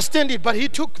not understand it, but he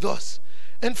took those.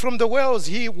 And from the wells,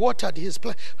 he watered his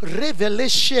plant.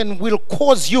 Revelation will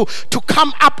cause you to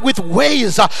come up with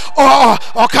ways,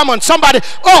 come on, somebody,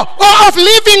 of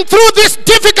living through this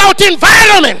difficult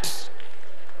environment.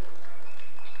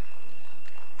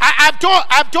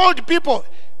 I've told people,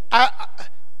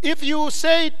 if you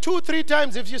say 2-3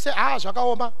 times, if you say,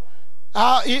 Shakaoma,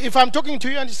 if I'm talking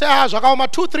to you and you say, Shakaoma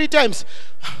 2-3 times,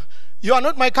 you are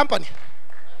not my company.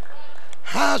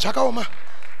 Shakaoma.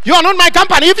 You are not my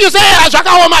company. If you say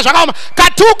Shakaoma,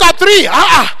 Katuka 3,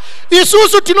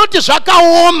 Isusu Tinoti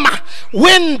Shakaoma.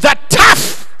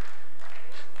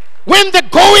 When the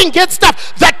going gets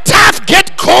tough, the tough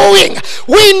get going.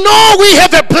 We know we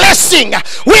have a blessing.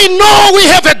 We know we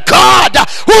have a God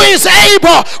who is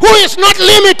able, who is not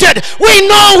limited. We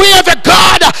know we have a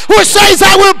God who says,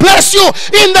 I will bless you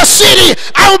in the city.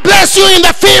 I will bless you in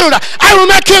the field. I will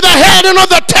make you the head and not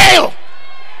the tail.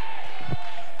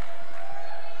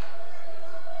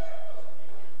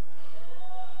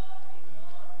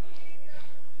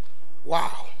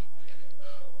 Wow.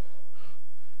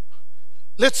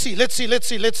 Let's see. There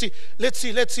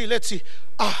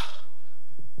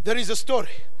is a story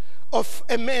of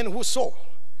a man who saw.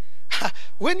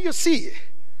 When you see,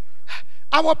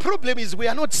 our problem is we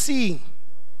are not seeing.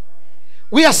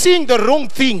 We are seeing the wrong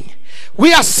thing.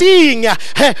 We are seeing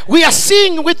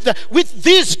with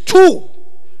these two.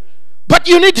 But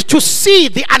you need to see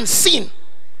the unseen.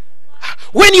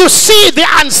 When you see the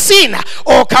unseen,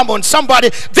 oh come on somebody,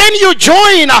 then you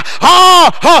join the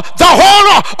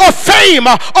whole of fame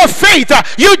of faith.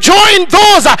 You join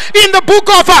those in the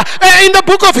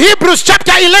book of Hebrews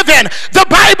chapter 11. The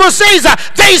Bible says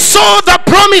they saw the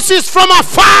promises from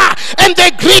afar and they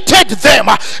greeted them.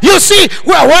 You see,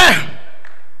 where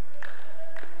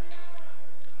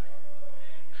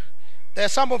there are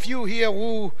some of you here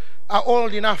who are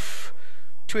old enough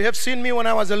to have seen me when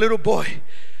I was a little boy.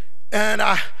 And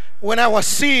when I was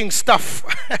seeing stuff.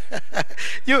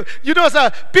 you know, sir,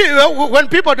 when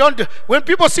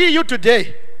people see you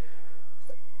today,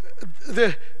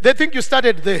 they think you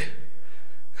started there.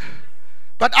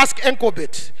 But ask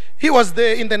Enkobet. He was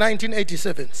there in the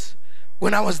 1987s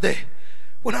when I was there,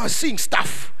 when I was seeing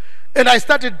stuff, and I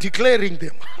started declaring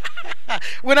them.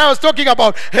 When I was talking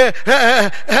about stuff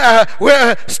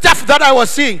that I was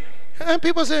seeing, and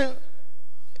people say,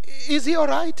 "Is he all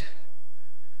right?"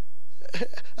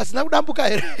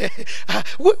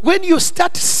 When you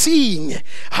start seeing,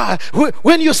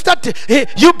 when you start,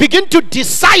 you begin to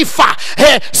decipher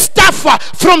stuff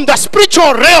from the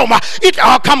spiritual realm.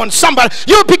 Come on, somebody,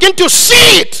 you begin to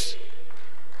see it.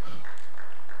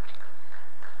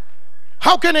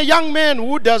 How can a young man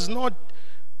who does not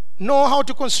know how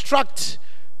to construct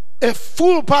a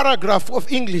full paragraph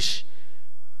of English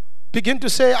begin to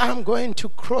say, "I'm going to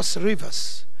cross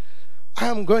rivers, I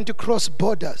am going to cross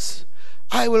borders,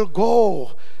 I will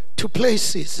go to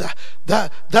places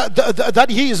that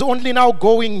he is only now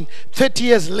going 30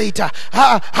 years later"?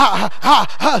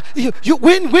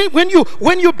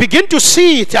 When you begin to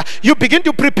see it, you begin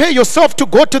to prepare yourself to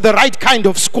go to the right kind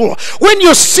of school. When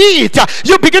you see it,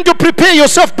 you begin to prepare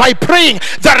yourself by praying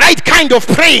the right kind of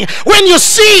praying. When you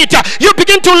see it, you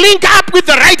begin to link up with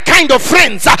the right kind of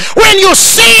friends. When you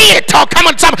see it, oh come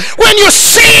on, when you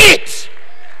see it,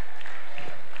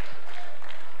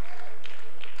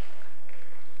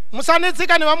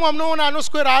 musanetsika nevamwe vamunoona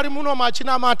anoswera ari muno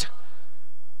machina mata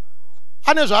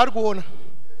ane zvaari kuona.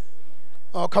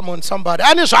 Oh come on somebody,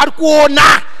 ane zvaari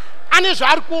kuona, ane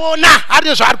zvaari kuona,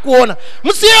 ane zvaari kuona.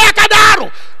 Musiye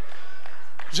akadaro.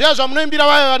 Zviya zvamunoimbira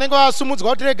vayo vanenge vasumudzwa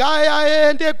kuti regai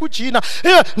aende kuchina,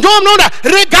 ndo munoona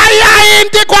regai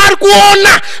aende kwaari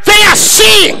kuona. They are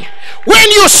seeing.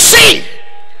 When you see,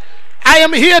 I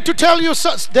am here to tell you,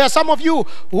 there are some of you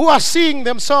who are seeing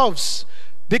themselves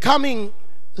becoming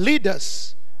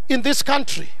leaders in this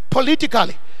country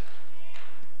politically.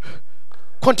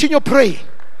 Continue praying.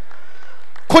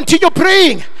 Continue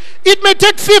praying. It may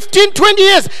take 15, 20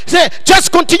 years.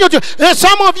 Just continue to.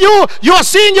 Some of you are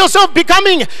seeing yourself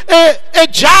becoming a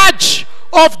judge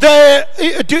of the,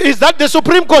 is that the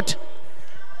Supreme Court?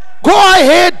 Go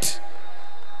ahead.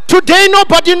 Today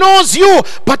nobody knows you,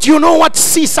 but you know what?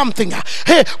 See something.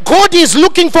 Hey, God is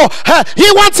looking for,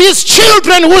 he wants his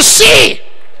children who see.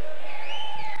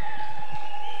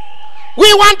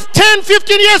 We want 10,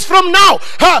 15 years from now.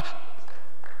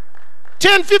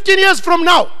 10, 15 years from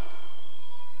now.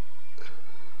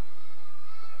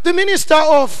 The minister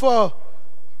of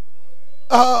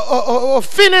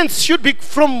finance should be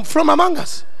from among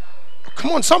us.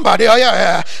 Come on, somebody.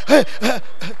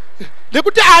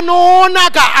 Lekuti anoona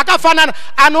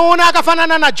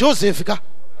akafanana na Joseph ka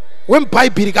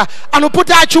wemBhayibheri ka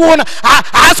anopota achiona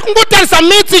haasi kungotarisa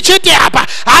metsi chete apa,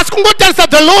 haasi kungotarisa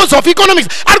the laws of economics,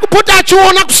 ari kupota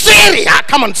achiona kuseri.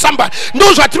 Come on somebody,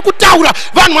 ndo zvatiri kutaura,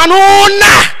 vanhu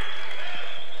vanoona,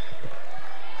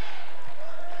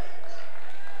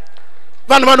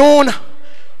 vanhu vanoona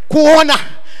kuona.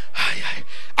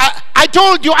 I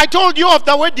told you of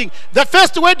the wedding, the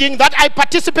first wedding that I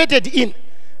participated in.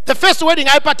 The first wedding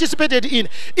I participated in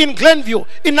Glenview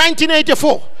in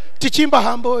 1984. Tichimba,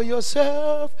 humble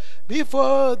yourself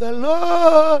before the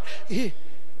Lord.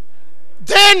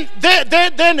 Then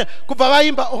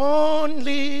kubawaimba,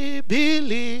 only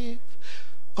believe,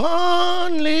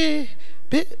 only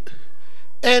be.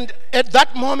 And at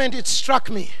that moment it struck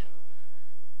me.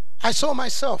 I saw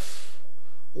myself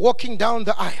walking down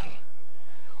the aisle.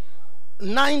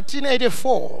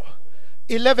 1984,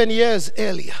 11 years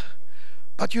earlier.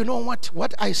 But you know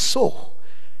what I saw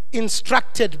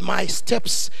instructed my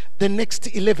steps the next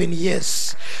 11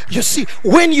 years. You see,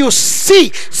 when you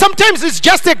see, sometimes it's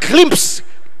just a glimpse.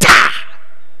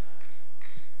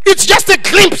 It's just a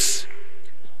glimpse.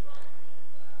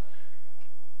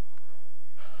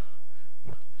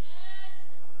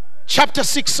 Chapter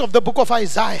 6 of the book of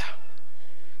Isaiah.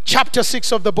 Chapter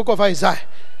 6 of the book of Isaiah.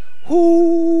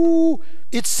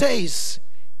 It says,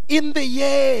 in the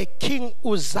year King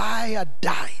Uzziah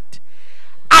died,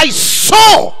 I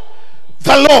saw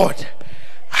the Lord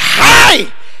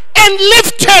high and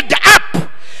lifted up.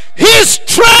 His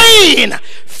train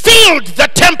filled the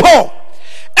temple.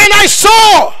 And I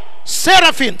saw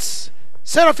seraphims.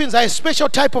 Seraphims are a special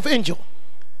type of angel,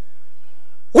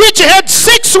 which had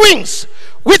 6 wings.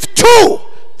 With 2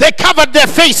 they covered their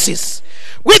faces.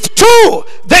 With 2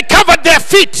 they covered their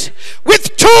feet.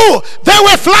 With 2 they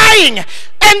were flying.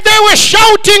 And they were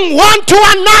shouting one to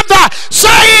another,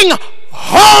 saying,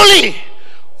 holy,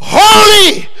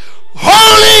 holy,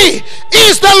 Holy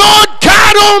is the Lord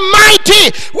God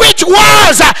Almighty, which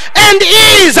was and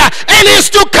is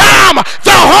to come.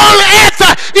 The whole earth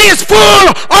is full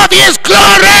of his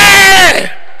glory.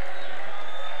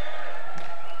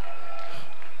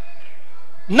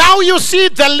 Now you see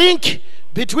the link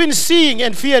between seeing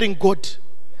and fearing God.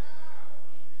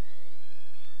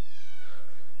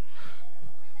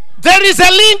 There is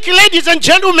a link, ladies and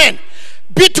gentlemen,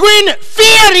 between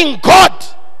fearing God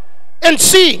and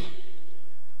seeing.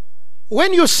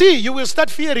 When you see, you will start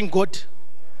fearing God.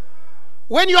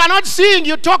 When you are not seeing,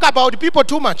 you talk about people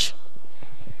too much.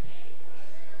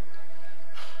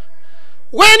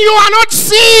 When you are not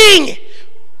seeing,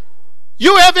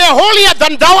 you have a holier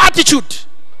than thou attitude.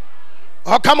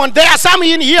 Oh, come on, there are some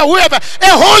in here who have a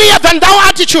holier than thou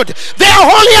attitude. They are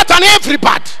holier than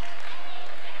everybody.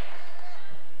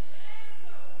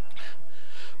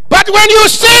 But when you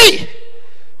see,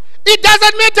 it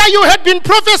doesn't matter you had been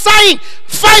prophesying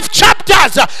 5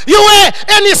 chapters. You were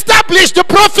an established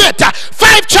prophet.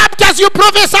 5 chapters you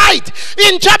prophesied.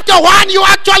 In chapter 1 you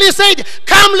actually said,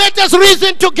 come let us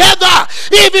reason together,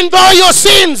 even though your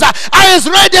sins are as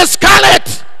red as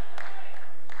scarlet.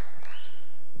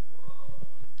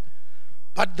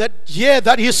 But that year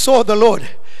that he saw the Lord,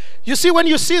 you see, when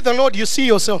you see the Lord, you see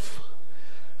yourself.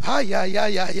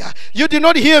 You did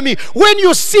not hear me. When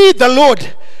you see the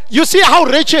Lord, you see how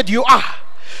wretched you are.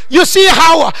 You see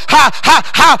how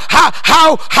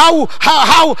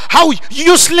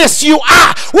useless you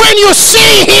are when you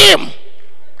see him.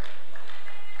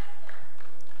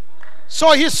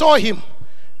 So he saw him,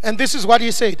 and this is what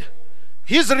he said.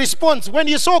 His response, when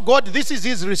he saw God, this is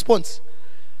his response.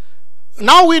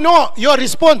 Now we know your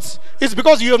response is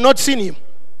because you have not seen him.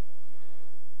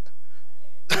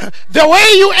 The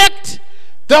way you act,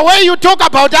 the way you talk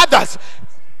about others,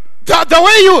 the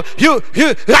way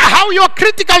how you're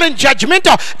critical and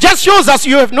judgmental just shows us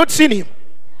you have not seen him.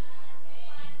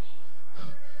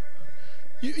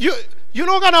 You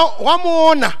know,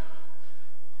 gonna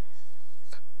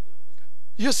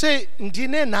you say,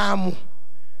 Ndine namu,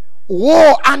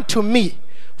 woe unto me,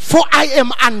 for I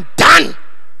am undone.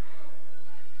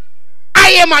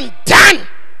 I am undone,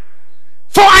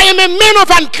 for I am a man of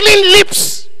unclean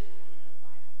lips.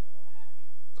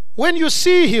 When you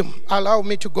see him, allow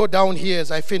me to go down here as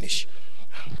I finish.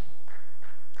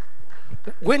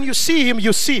 When you see him,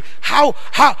 you see how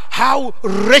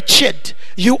wretched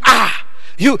you are.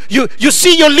 You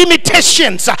see your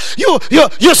limitations. You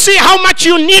see how much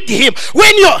you need him.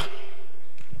 When you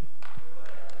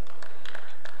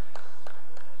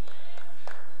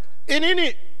in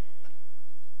any,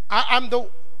 I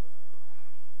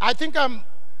think I'm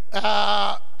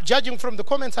judging from the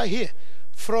comments I hear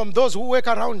from those who work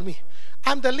around me,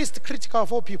 I'm the least critical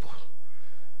of all people.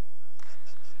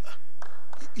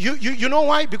 You know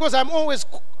why? Because I'm always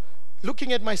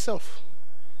looking at myself.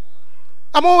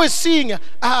 I'm always seeing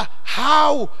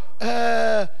how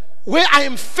where I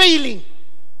am failing.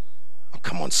 Oh,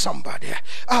 come on, somebody.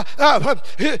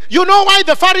 You know why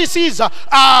the Pharisees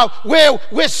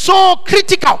were so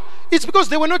critical? It's because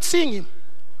they were not seeing him.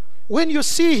 When you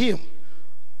see him,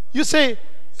 you say,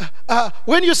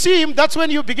 when you see him, that's when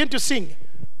you begin to sing.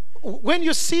 When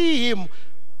you see him,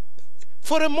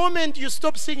 for a moment you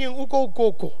stop singing uko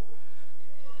uko uko,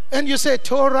 and you say,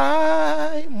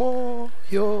 Torai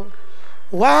moyo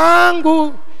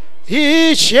wangu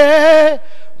ishe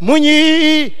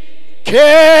munyi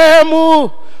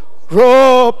kemu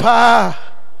ropa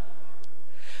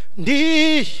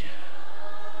ndi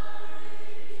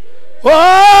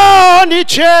oh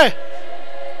niche.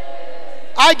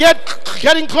 I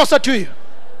getting closer to you.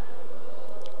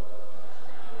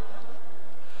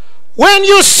 When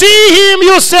you see him,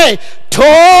 you say,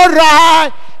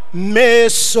 Torai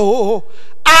meso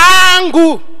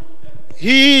angu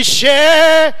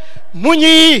ishe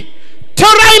munyi.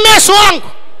 Torai meso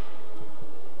angu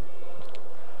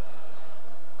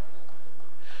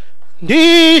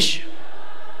nish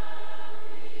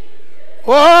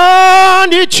oh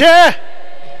niche.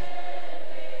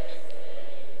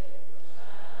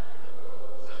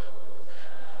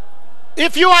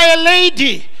 If you are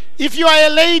a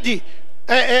lady,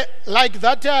 like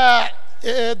that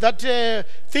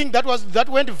thing that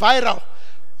went viral,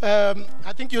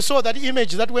 I think you saw that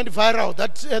image that went viral.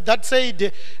 That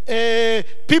said,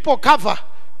 people cover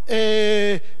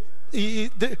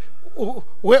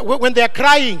when they are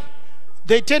crying,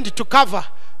 they tend to cover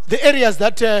the areas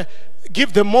that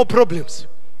give them more problems.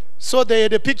 So they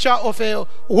had a picture of a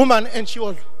woman and she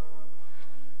was.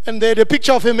 And they had a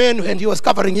picture of a man and he was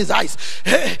covering his eyes.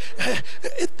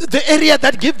 The area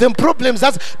that give them problems,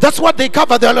 that's what they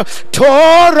cover. They're like,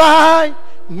 Torai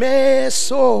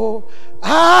meso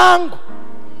angu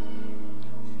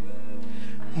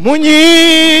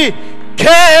munyike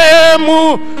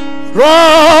mu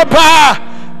ropa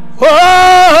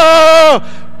oh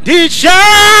dicha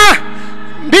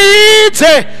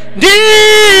mbite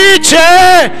diche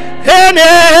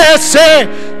enese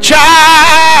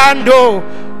chando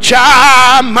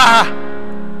chama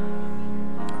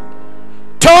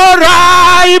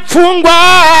torai pfungwa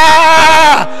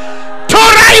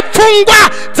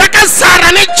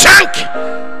dzakazara nejunk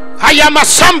aya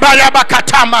masamba ya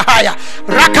bakatama haya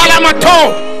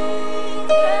rakalamato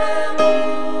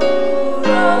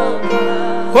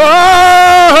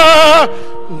oh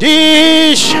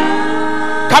dish.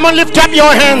 Come on, lift up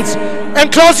your hands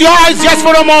and close your eyes just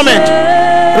for a moment.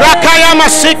 Rakaya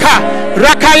masika,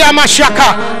 rakaya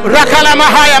mashaka, rakala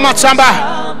mahaya matsamba.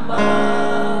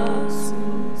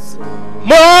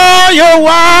 Moyo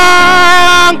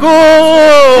wangu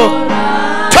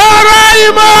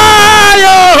torai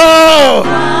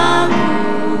moyo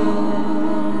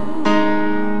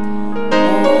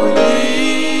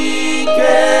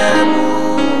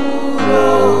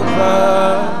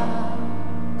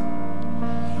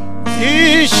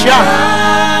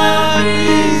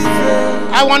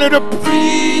I wanted to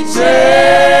preach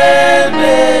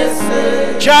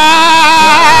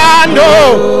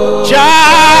Chando